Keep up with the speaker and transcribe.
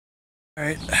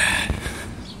Alright.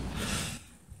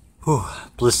 Whew.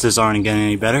 Blisters aren't getting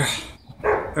any better.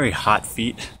 Very hot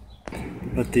feet.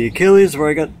 But the Achilles, where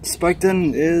I got spiked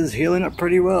in, is healing up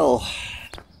pretty well.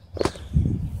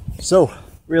 So,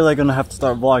 really gonna have to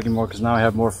start vlogging more because now I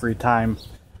have more free time.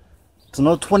 So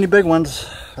no 20 big ones,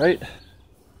 right?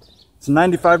 It's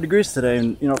 95 degrees today,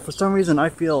 and you know, for some reason I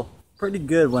feel pretty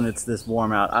good when it's this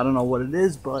warm out. I don't know what it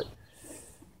is, but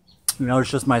you know,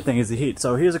 it's just my thing is the heat.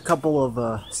 So here's a couple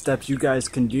of steps you guys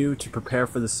can do to prepare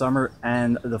for the summer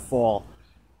and the fall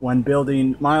when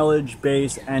building mileage,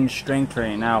 base, and strength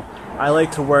training. Now, I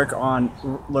like to work on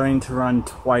learning to run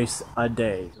twice a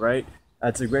day, right?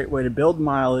 That's a great way to build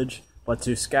mileage, but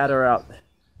to scatter out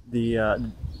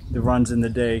the runs in the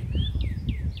day.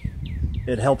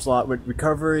 It helps a lot with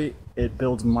recovery. It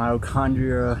builds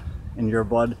mitochondria in your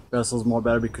blood vessels more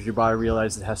better because your body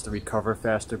realizes it has to recover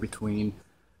faster between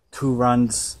two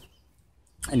runs,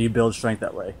 and you build strength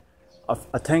that way.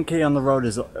 A 10K on the road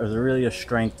is really a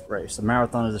strength race. A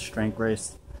marathon is a strength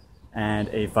race, and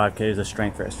a 5K is a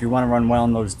strength race. If you want to run well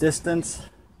in those distance,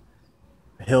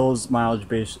 hills,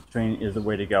 mileage-based training is the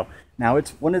way to go. Now,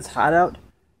 when it's hot out,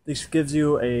 this gives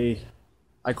you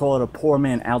I call it a poor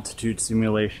man altitude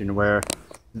simulation, where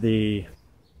the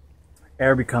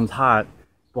air becomes hot,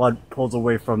 blood pulls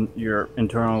away from your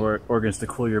internal organs to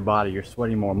cool your body. You're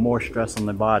sweating more stress on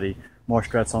the body. More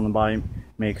stress on the body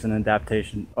makes an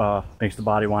adaptation, makes the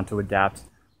body want to adapt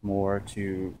more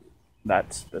to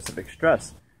that specific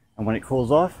stress. And when it cools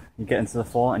off, you get into the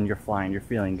fall and you're flying, you're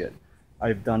feeling good.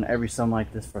 I've done every summer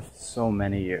like this for so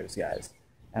many years, guys.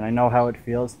 And I know how it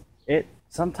feels.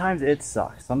 Sometimes it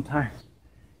sucks. Sometimes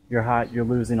you're hot, you're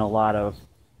losing a lot of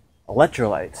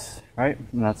electrolytes, right?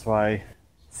 And that's why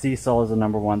sea salt is the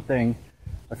 #1 thing.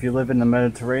 If you live in the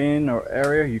Mediterranean or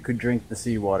area, you could drink the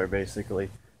seawater basically,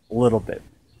 a little bit,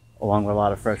 along with a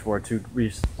lot of fresh water to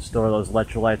restore those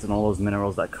electrolytes and all those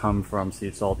minerals that come from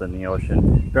sea salt in the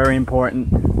ocean. Very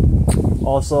important.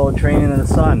 Also, training in the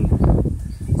sun.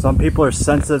 Some people are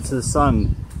sensitive to the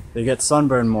sun. They get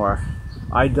sunburned more.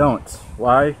 I don't.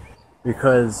 Why?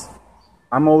 Because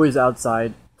I'm always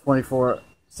outside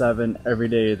 24/7 every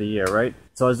day of the year, right?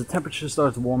 So as the temperature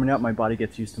starts warming up, my body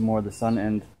gets used to more of the sun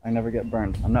and I never get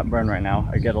burned. I'm not burned right now.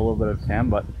 I get a little bit of tan,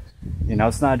 but you know,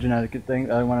 it's not a genetic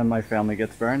thing. Everyone in my family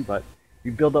gets burned, but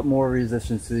you build up more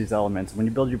resistance to these elements. When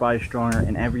you build your body stronger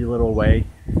in every little way,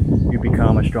 you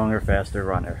become a stronger, faster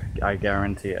runner. I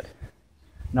guarantee it.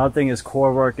 Another thing is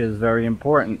core work is very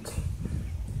important.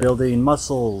 Building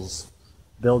muscles,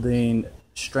 building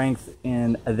strength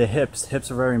in the hips.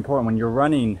 Hips are very important when you're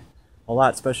running a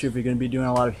lot, especially if you're going to be doing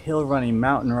a lot of hill running,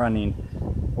 mountain running,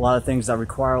 a lot of things that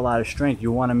require a lot of strength.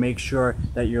 You want to make sure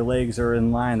that your legs are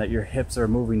in line, that your hips are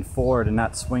moving forward and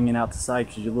not swinging out the side,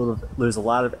 because you lose a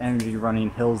lot of energy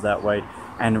running hills that way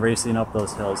and racing up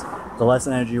those hills. The less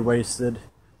energy wasted,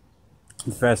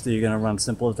 the faster you're going to run.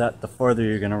 Simple as that. The further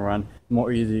you're going to run, the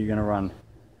more easy you're going to run.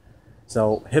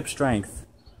 So hip strength.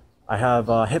 I have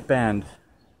a hip band.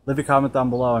 Leave a comment down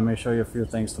below. I may show you a few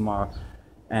things tomorrow.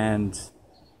 And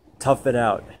tough it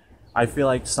out. I feel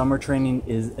like summer training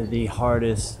is the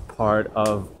hardest part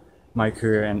of my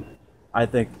career, and I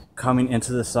think coming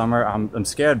into the summer, I'm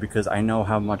scared because I know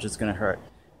how much it's gonna hurt.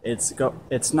 It's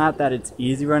not that it's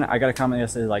easy running. I got a comment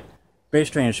yesterday like, base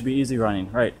training should be easy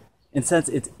running, right? In a sense,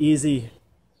 it's easy,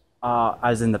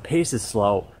 as in the pace is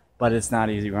slow, but it's not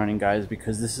easy running, guys,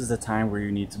 because this is the time where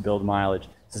you need to build mileage.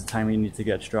 This is the time you need to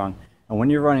get strong. And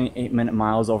when you're running 8-minute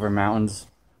miles over mountains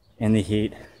in the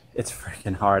heat, it's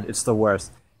freaking hard. It's the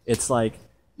worst. It's like,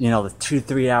 you know, the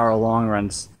 2-3 hour long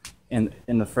runs in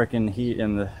the freaking heat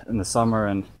in the summer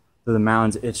and through the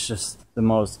mountains. It's just the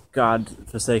most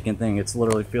god-forsaken thing. It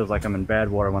literally feels like I'm in bad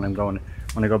water when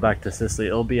I go back to Sicily.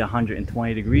 It'll be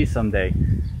 120 degrees someday.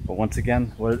 But once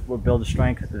again, we're building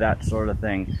strength, that sort of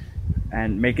thing.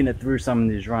 And making it through some of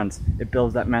these runs, it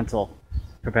builds that mental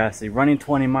capacity. Running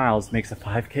 20 miles makes a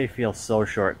 5K feel so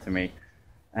short to me.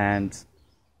 And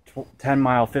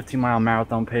 10-mile, 15-mile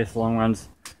marathon pace long runs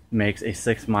makes a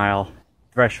 6-mile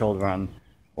threshold run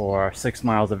or 6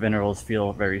 miles of intervals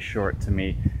feel very short to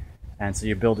me. And so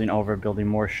you're building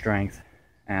more strength.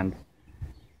 And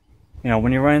you know,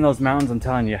 when you're running those mountains, I'm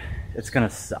telling you, it's gonna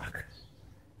suck.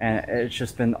 And it's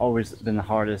just always been the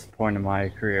hardest point in my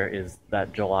career is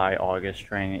that July, August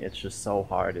training. It's just so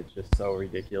hard. It's just so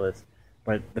ridiculous.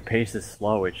 But the pace is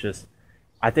slow.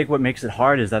 I think what makes it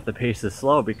hard is that the pace is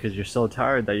slow because you're so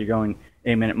tired that you're going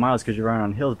 8-minute miles because you're running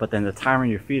on hills, but then the time on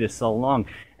your feet is so long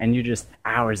and you just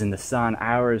hours in the sun,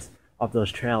 hours up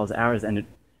those trails, hours, and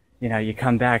you know, you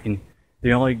come back and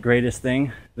The only greatest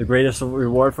thing, the greatest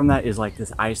reward from that is like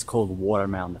this ice cold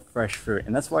watermelon, the fresh fruit.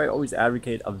 And that's why I always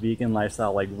advocate a vegan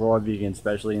lifestyle, like raw vegan,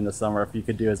 especially in the summer, if you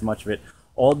could do as much of it.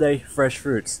 All day, fresh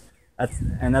fruits. That's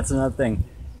another thing.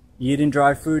 Eating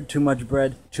dry food, too much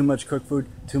bread, too much cooked food,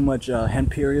 too much hen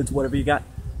periods, whatever you got,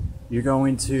 you're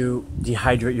going to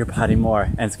dehydrate your body more,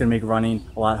 and it's going to make running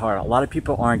a lot harder. A lot of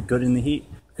people aren't good in the heat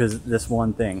because of this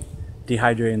one thing,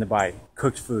 dehydrating the body,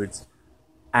 cooked foods,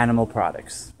 animal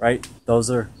products, right? Those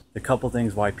are the couple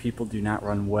things why people do not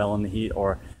run well in the heat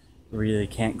or really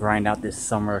can't grind out this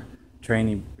summer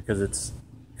training, because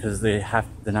they're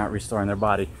not restoring their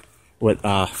body with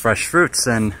fresh fruits.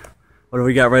 And what do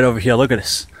we got right over here? Look at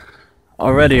this.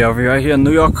 Already over right here in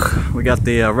New York, we got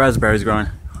the raspberries growing.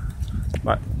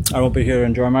 But I won't be here to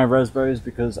enjoy my raspberries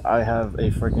because I have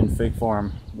a freaking fig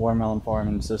farm, watermelon farm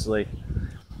in Sicily.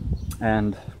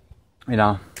 And, you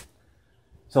know,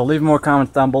 so leave more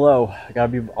comments down below.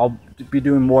 I'll be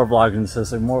doing more vlogs in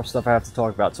Sicily, more stuff I have to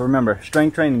talk about. So remember,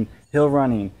 strength training, hill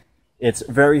running, it's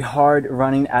very hard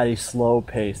running at a slow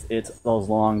pace. It's those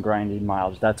long grinding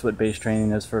miles. That's what base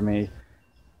training is for me.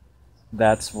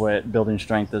 That's what building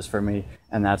strength is for me.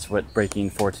 And that's what breaking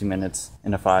 14 minutes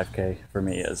in a 5K for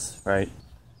me is, right?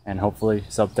 And hopefully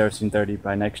sub 13:30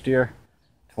 by next year.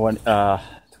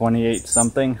 28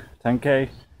 something, 10K.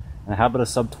 And how about a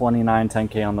sub 29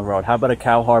 10K on the road? How about a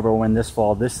Cow Harbor win this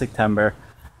fall, this September?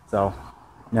 So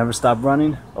never stop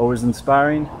running, always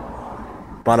inspiring.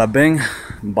 Bada bing,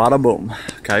 bada boom,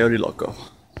 Coyote Loco.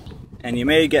 And you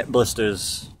may get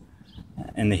blisters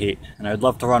in the heat. And I'd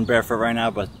love to run barefoot right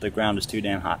now, but the ground is too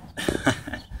damn hot.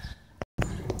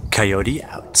 Coyote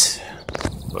out.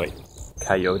 Wait,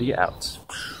 Coyote out.